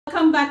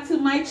Welcome back to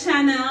my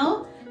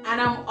channel, and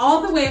I'm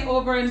all the way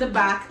over in the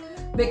back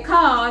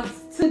because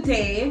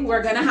today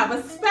we're gonna have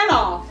a spell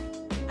off,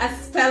 a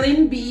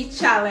spelling bee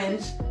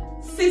challenge,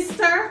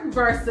 sister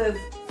versus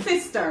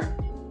sister.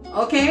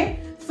 Okay,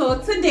 so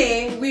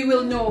today we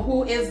will know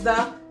who is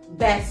the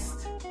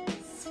best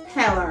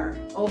speller.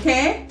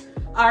 Okay,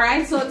 all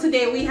right, so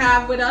today we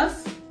have with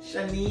us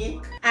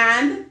Shanique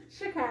and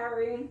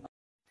Shakari.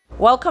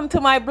 welcome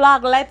to my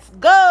blog. Let's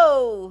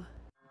go.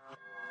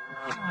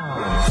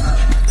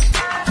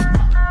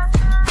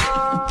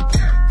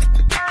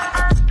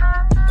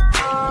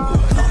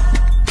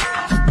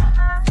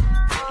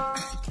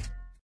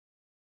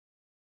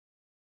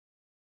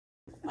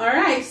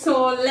 Alright,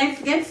 so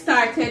let's get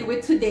started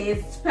with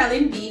today's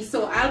spelling bee.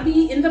 So I'll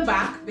be in the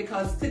back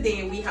because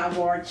today we have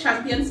our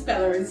champion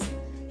spellers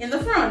in the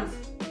front.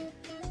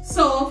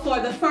 So for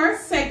the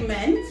first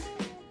segment,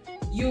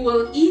 you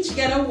will each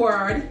get a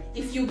word.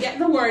 If you get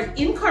the word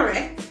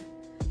incorrect,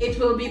 it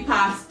will be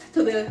passed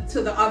to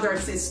the other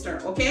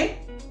sister, okay?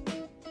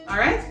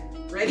 Alright,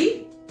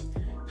 ready?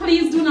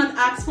 Please do not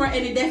ask for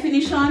any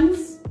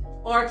definitions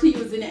or to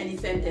use in any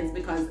sentence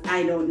because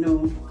I don't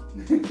know.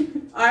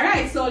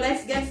 Alright, so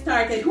let's get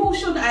started. Who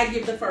should I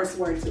give the first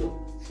word to?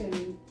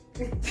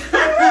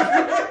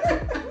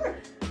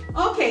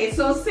 Okay,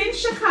 so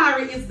since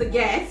Shakari is the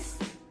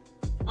guest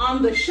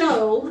on the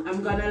show,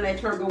 I'm gonna let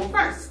her go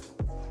first.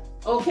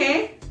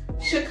 Okay,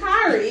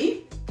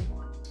 Shakari,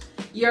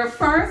 your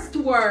first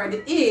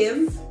word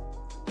is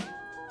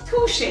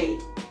touche.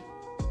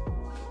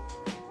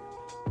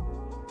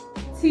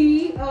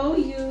 Touche.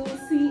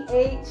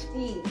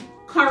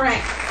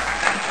 Correct.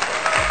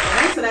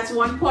 Alright, so that's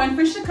 1 point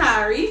for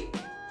Shakari.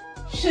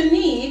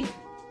 Shanique,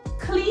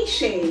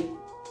 cliche.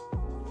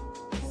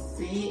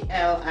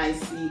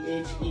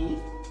 C-L-I-C-H-E.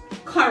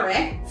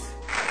 Correct.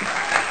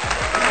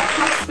 We have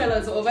top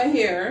spellers over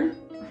here.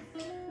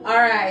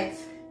 Alright,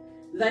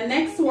 the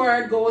next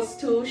word goes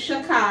to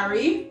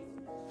Shakari.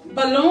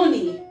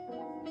 Baloney.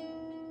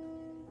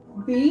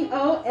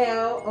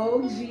 B-O-L-O-G-N-A.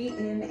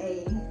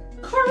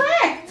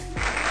 Correct.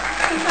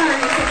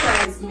 Shakari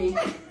surprised me.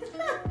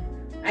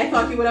 I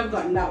thought you would have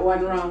gotten that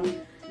one wrong.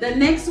 The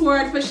next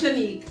word for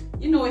Shanique,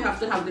 you know we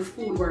have to have the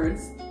food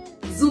words.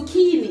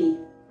 Zucchini.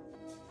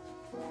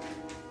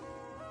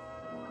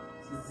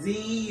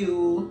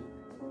 Z-U-C-H-I-M-I.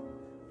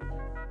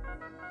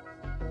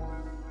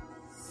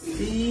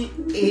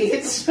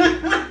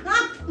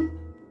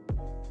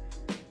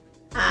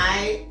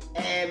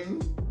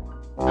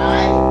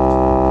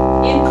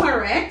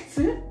 Incorrect.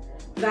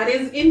 That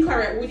is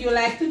incorrect. Would you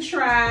like to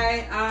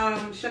try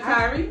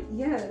Shakari?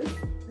 Yes.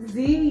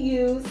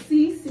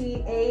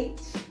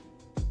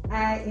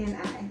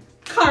 Z-U-C-C-H-I-N-I.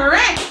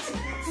 Correct.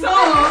 So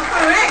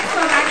correct.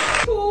 So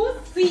that's 2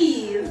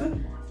 C's.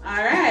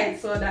 All right.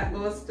 So that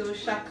goes to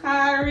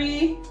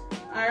Shakari.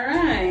 All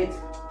right.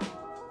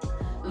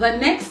 The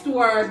next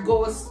word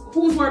goes.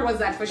 Whose word was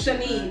that for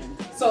Shanique?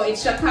 So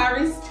it's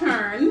Shakari's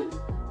turn.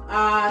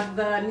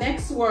 The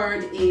next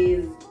word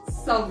is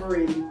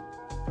sovereign.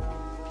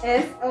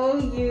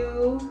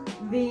 S-O-U-V-E-R-I-G-N.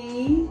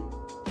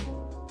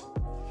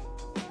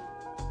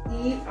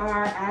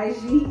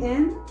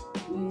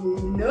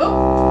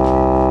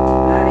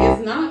 Nope. That is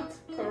not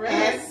correct.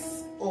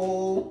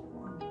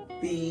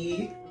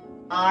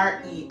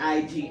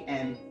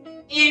 S-O-V-R-E-I-G-N.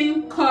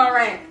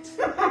 Incorrect.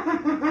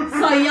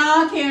 So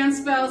y'all can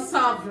spell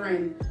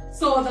sovereign.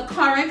 So the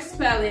correct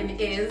spelling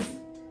is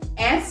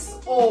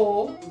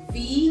S-O-V-E-R-E-I-G-N.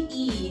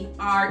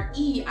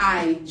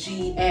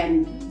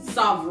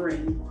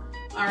 Sovereign.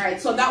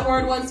 Alright, so that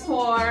word was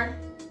for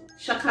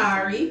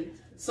Shakari.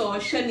 So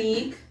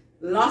Shanique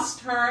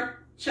lost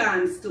her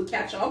chance to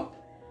catch up.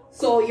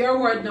 So your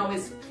word now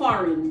is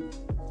foreign.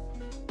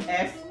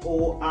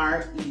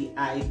 F-O-R-E-I-G-N.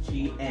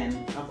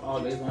 I've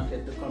always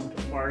wanted to come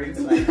to foreign,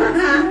 so I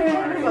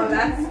foreign. So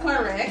that's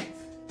correct.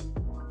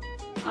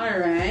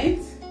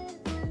 Alright.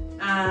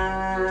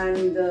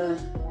 And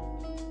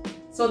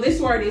so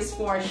this word is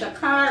for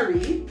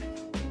Shakari.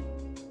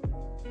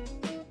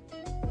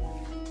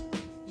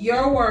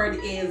 Your word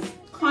is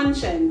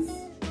conscience.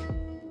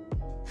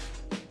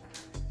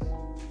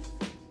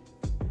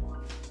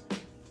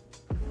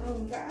 Oh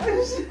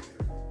gosh.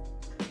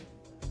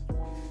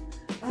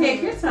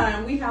 Take your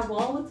time. We have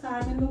all the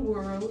time in the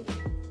world.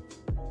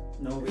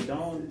 No, we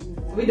don't.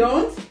 We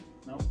don't?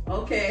 No.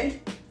 Okay.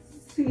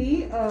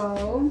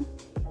 C-O-N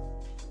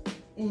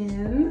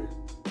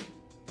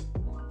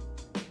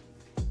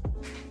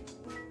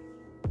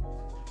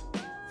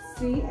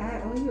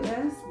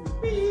C-I-O-U-S.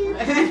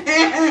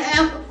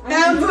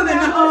 Down to the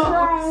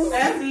nose.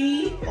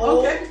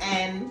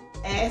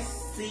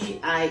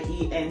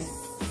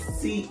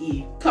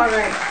 C-O-N-S-C-I-E-N-C-E.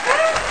 Correct.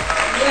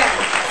 Yeah.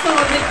 So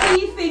the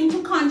key thing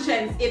to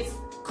conscience, it's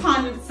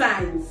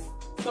conscience.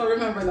 So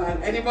remember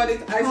that. Anybody?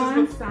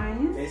 Conscience?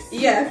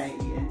 Yes.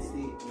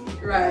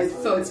 S-C-I-E-N-C-E. Right.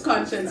 So it's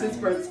conscience.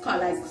 It's like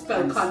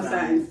spelled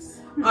conscience.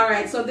 All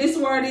right. So this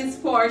word is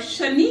for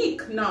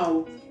Shanique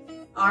now.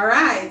 All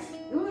right.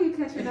 Ooh, you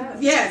catch it up.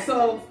 Yeah.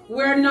 So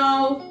we're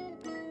now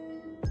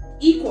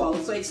equal.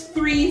 So it's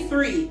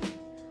 3-3.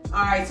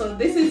 Alright, so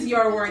this is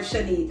your word,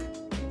 Shanique.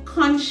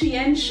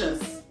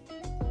 Conscientious.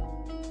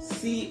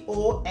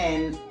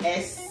 CONSCIENCIOUS.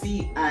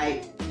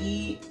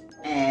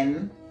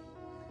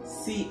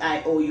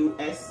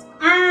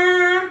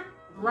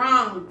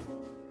 Wrong.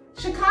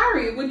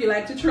 Shakari, would you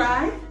like to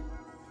try?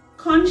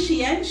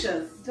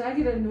 Conscientious. Do I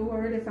get a new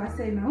word if I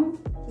say no?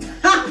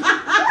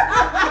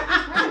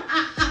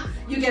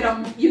 You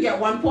get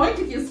 1 point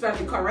if you spell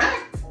it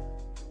correct.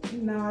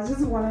 No, I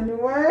just want a new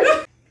word.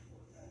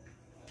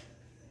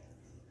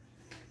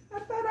 I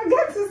thought I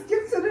got to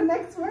skip to the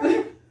next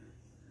word.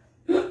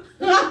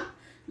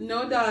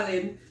 No,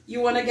 darling.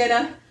 You want to get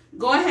a...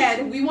 Go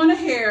ahead. We want to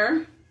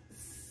hear...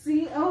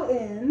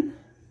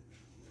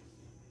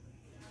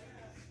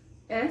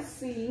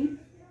 CONSCIENOUS.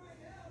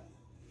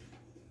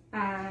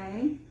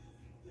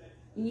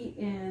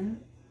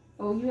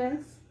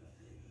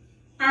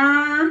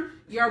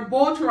 You're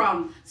both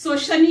wrong. So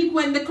Shanique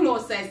went the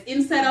closest.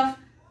 Instead of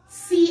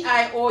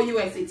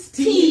CIOUS, it's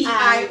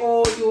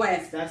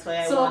TIOUS. That's why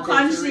I so wanted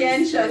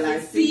conscientious to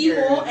is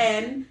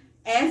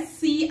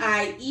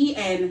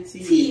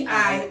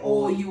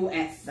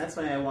CONSCIENTIOUS. That's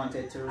why I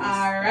wanted to read.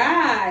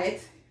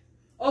 Alright.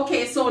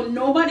 Okay, so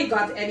nobody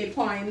got any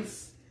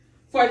points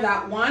for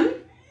that one.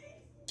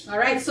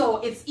 Alright, so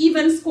it's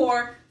even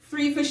score.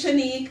 3 for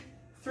Shanique,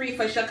 3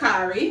 for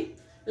Shakari.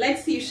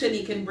 Let's see if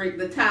Shanique can break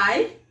the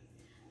tie.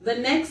 The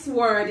next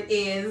word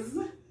is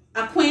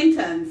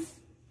acquaintance.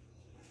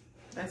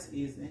 That's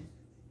easy.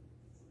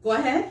 Go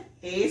ahead.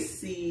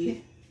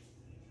 ACQUAINTANCE.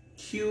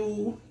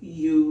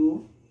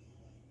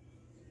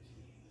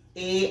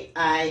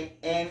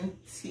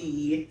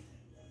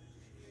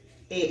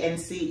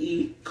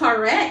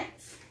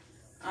 Correct.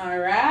 All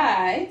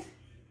right.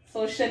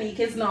 So Shanique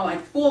is now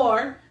at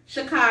 4.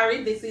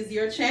 Shakari, this is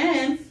your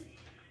chance.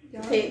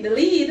 Take the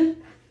lead.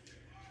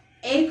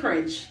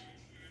 Acreage.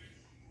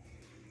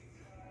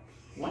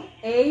 What?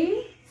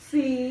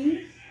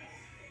 ACRAGE.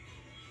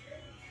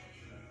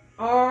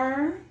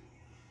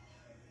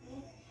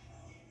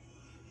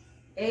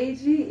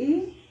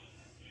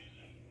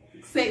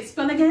 Say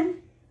spell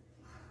again.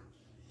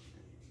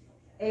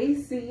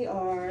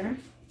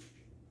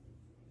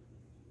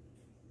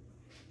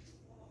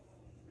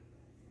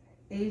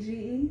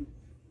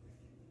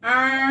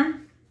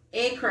 ACRAGE.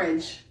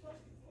 Acreage.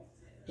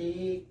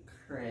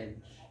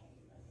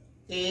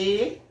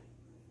 Acreage.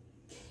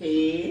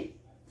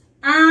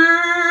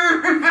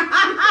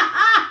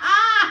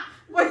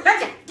 Where that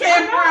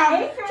came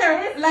from?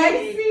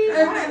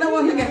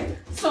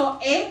 So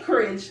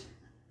acreage,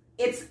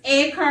 it's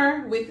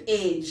acre with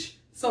age.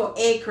 So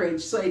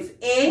acreage. So it's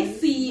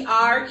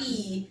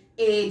ACREAGE.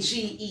 Acreage.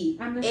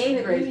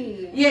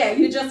 Yeah,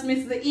 you just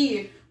missed the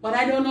E. But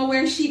I don't know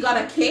where she got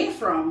a K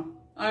from.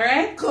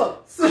 Alright?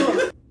 Cool.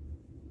 So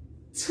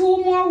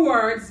 2 more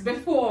words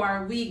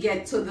before we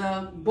get to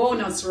the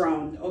bonus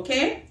round,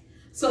 okay?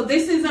 So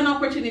this is an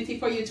opportunity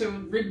for you to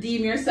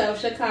redeem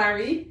yourself,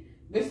 Shakari,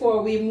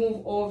 before we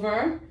move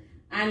over.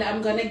 And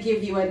I'm going to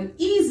give you an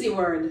easy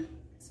word.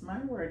 It's my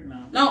word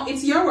now. No,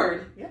 it's your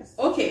word. Yes.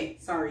 Okay,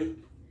 sorry.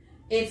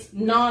 It's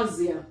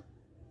nausea.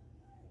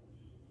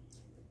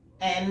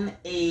 NAUSEAU.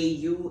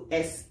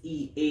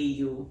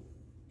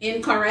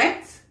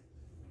 Incorrect.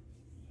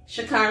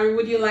 Shakari,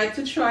 would you like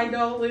to try,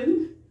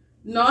 darling?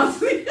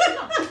 Nausea.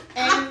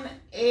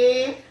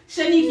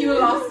 Shanique, you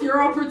lost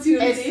your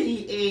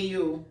opportunity.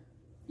 SEAU.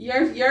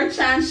 Your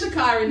chance,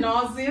 Shakari.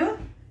 Nausea.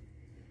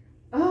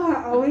 Oh,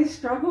 I always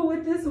struggle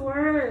with this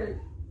word.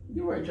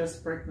 You were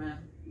just pregnant.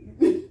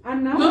 I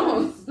know.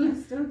 No. I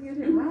still get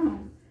it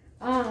wrong.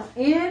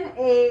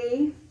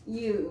 NAUSEAU.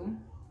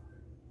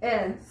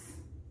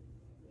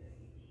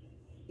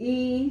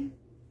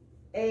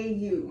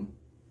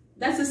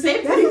 That's the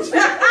same thing. Right, but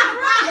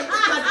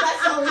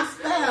that's how it's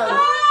spelled.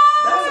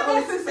 That's how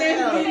it's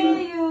spelled.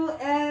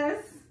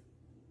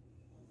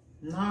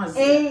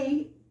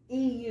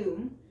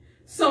 NAUSEAU.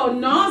 So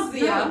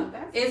nausea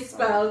is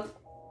spelled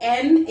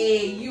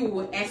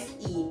NAUSEA,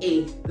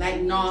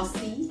 like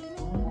nausea.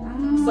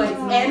 So it's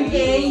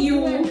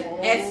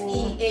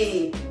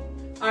NAUSEA.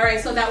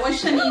 Alright, so that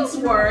was Shanique's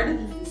word.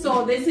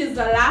 So this is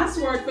the last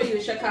word for you,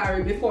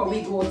 Shakari, before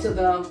we go to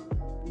the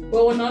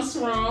bonus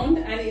round.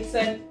 And it's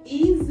an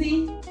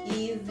easy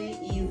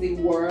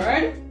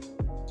word.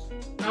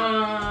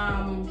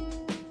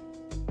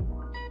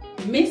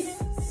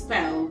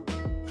 Misspell.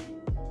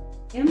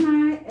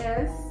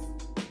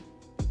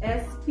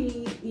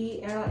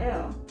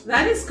 MISSPELL.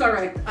 That is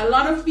correct. A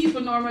lot of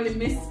people normally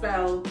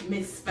misspell.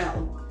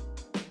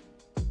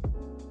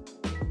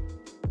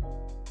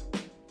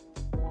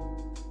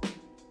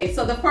 Okay,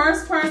 so the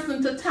first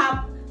person to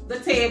tap the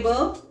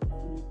table,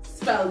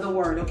 spell the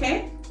word,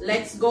 okay?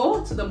 Let's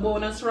go to the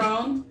bonus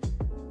round.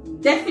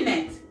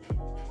 Definite.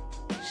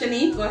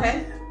 Shanique, go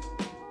ahead.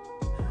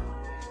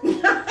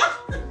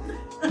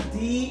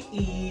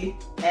 DEFINATE.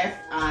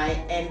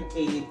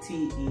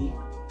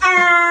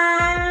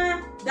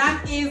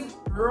 That is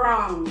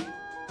wrong.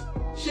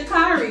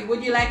 Shakari,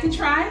 would you like to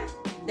try?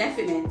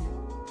 Definite.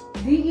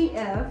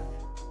 DEFINITE.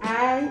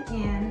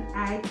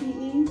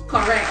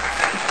 Correct.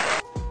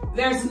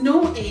 There's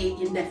no A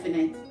in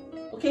definite.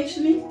 Okay,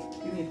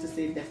 Shanique? You need to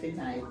say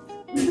definite.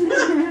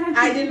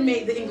 I didn't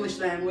make the English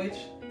language.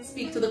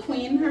 Speak to the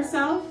queen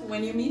herself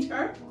when you meet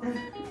her.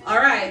 All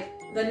right,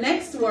 the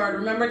next word,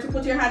 remember to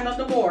put your hand on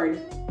the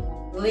board.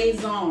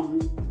 Liaison.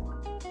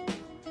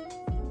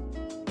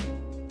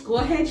 Go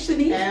ahead,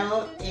 Shanique.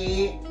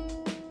 L-A-I.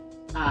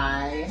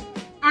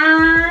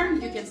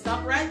 You can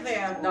stop right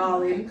there,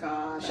 darling. Oh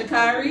God,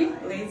 Shakari,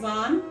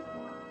 liaison.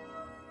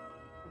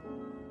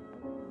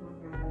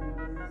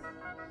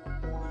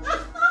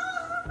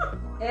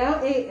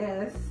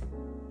 L-A-S.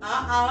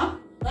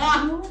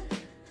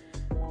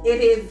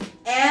 It is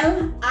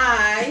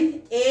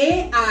L-I-A-I-S-O-N.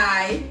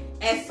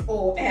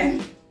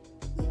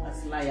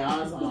 That's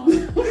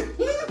liaison.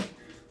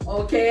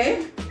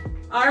 Okay.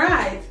 All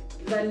right.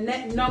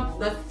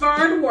 The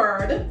third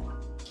word,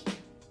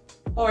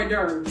 hors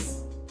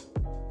d'oeuvres.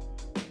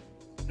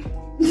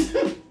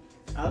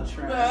 I'll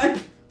try.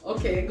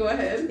 Okay, go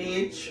ahead.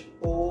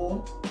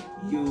 H-O-U-D-E-R-V-E-S.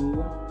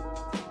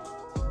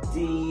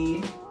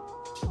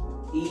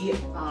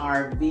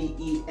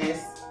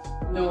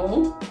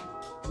 No.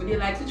 Would you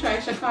like to try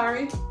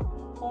Shakari?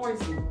 Hors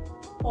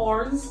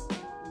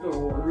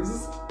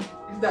d'oeuvres.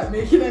 Is that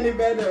making any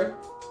better?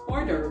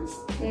 Hors d'oeuvres.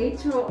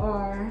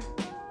 H-O-R-S.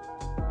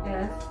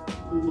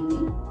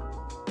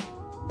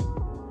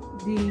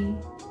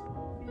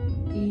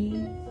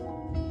 D-E-R-V-E-S.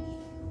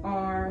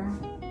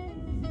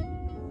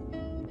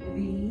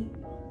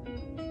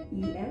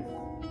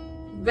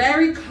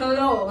 Very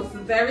close,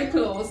 very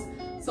close.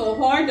 So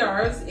hors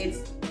d'oeuvres, it's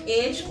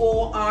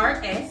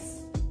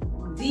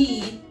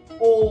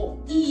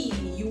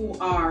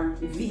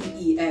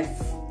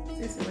H-O-R-S-D-O-E-U-R-V-E-S.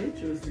 Since we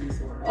choose these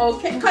words.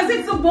 Okay, because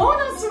it's a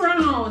bonus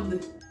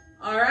round.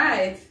 All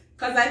right,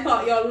 because I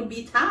thought y'all would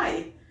be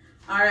tied.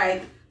 All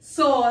right,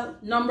 so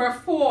number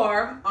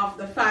 4 of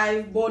the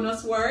 5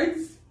 bonus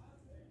words,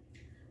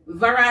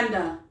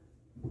 veranda.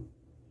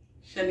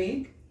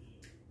 Shanique?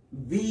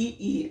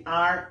 V-E-R-A-N-D-A-H.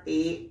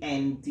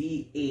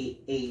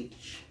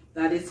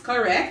 That is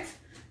correct.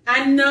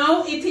 And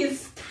now it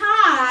is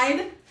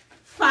tied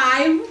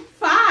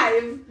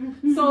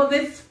 5-5. So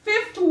this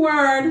 5th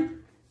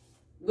word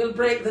will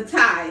break the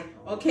tie,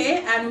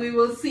 okay? And we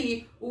will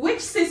see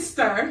which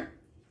sister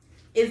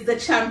is the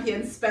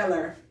champion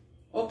speller,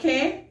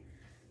 okay?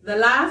 The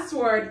last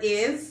word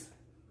is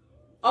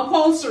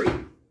upholstery.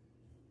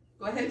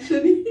 Go ahead,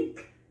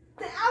 Shanique.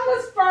 I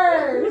was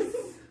first.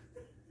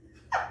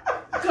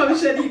 Come,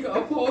 Shanique,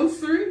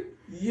 upholstery.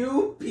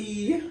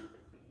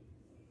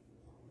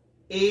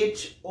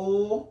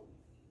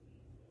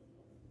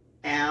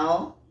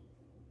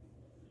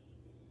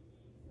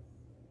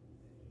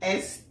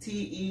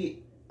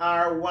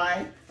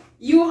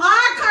 You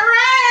are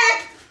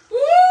correct. Woo!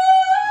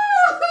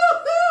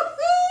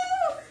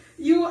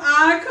 You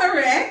are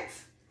correct.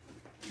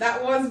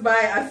 That was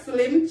by a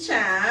slim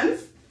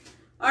chance.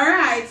 All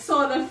right,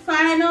 so the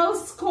final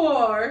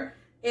score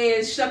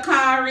is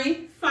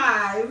Shakari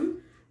 5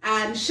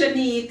 and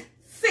Shanique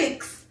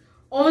 6,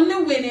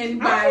 only winning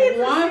by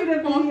 1 point. The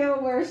point.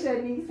 video where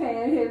Shanique's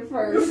hand hit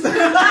first.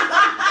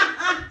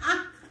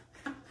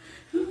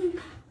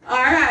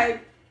 All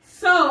right,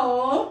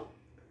 so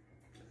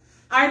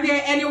are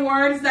there any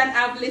words that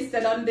I've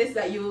listed on this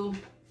that you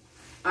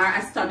are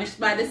astonished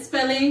by the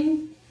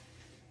spelling?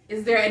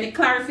 Is there any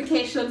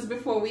clarifications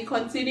before we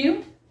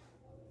continue?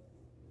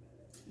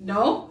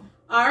 No?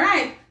 All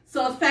right.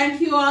 So thank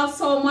you all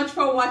so much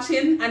for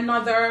watching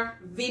another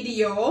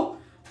video.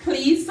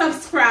 Please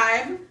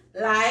subscribe,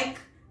 like,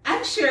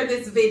 and share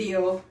this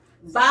video.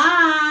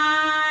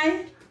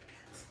 Bye.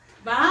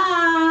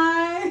 Bye.